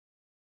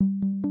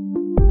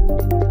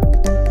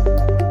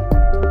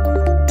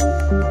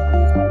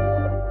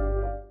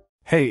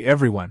Hey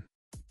everyone!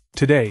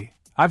 Today,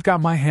 I've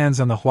got my hands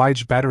on the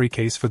Huije battery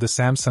case for the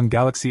Samsung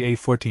Galaxy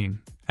A14,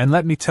 and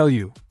let me tell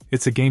you,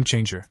 it's a game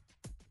changer.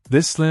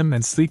 This slim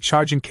and sleek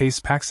charging case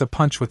packs a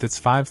punch with its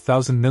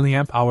 5000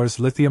 mAh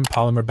lithium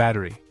polymer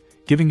battery,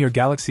 giving your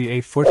Galaxy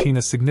A14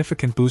 a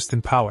significant boost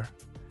in power.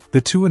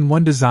 The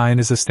 2-in-1 design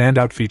is a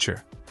standout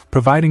feature,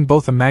 providing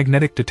both a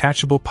magnetic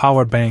detachable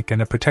power bank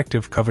and a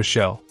protective cover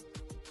shell.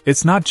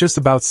 It's not just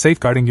about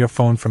safeguarding your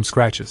phone from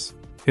scratches.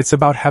 It's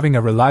about having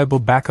a reliable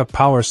backup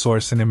power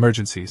source in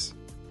emergencies.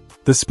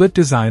 The split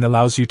design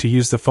allows you to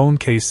use the phone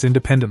case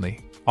independently,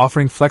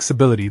 offering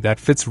flexibility that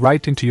fits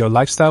right into your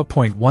lifestyle.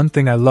 One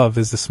thing I love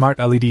is the smart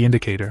LED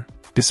indicator,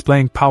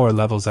 displaying power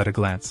levels at a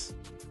glance.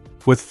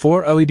 With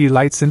 4 LED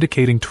lights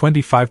indicating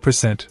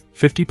 25%,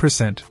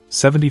 50%,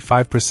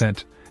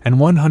 75%, and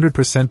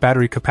 100%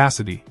 battery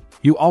capacity,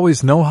 you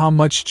always know how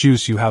much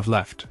juice you have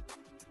left.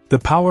 The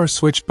power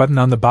switch button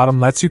on the bottom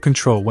lets you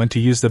control when to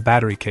use the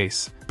battery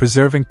case,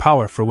 preserving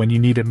power for when you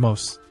need it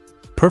most.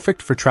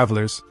 Perfect for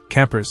travelers,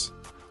 campers,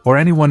 or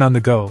anyone on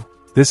the go,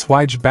 this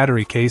Huije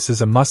battery case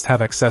is a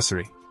must-have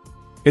accessory.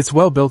 It's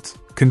well-built,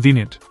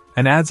 convenient,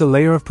 and adds a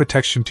layer of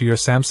protection to your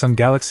Samsung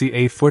Galaxy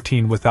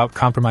A14 without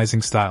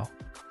compromising style.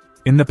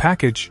 In the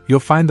package, you'll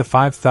find the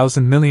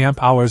 5000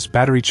 mAh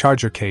battery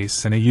charger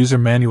case and a user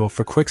manual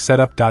for quick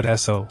setup.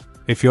 So,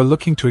 if you're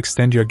looking to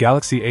extend your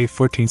Galaxy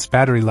A14's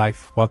battery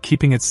life while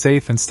keeping it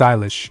safe and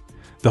stylish,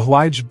 the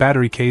Huije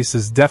battery case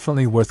is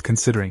definitely worth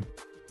considering.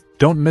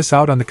 Don't miss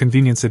out on the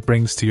convenience it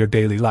brings to your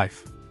daily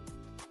life.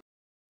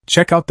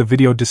 Check out the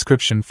video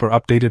description for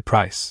updated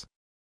price.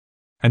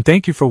 And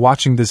thank you for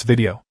watching this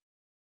video.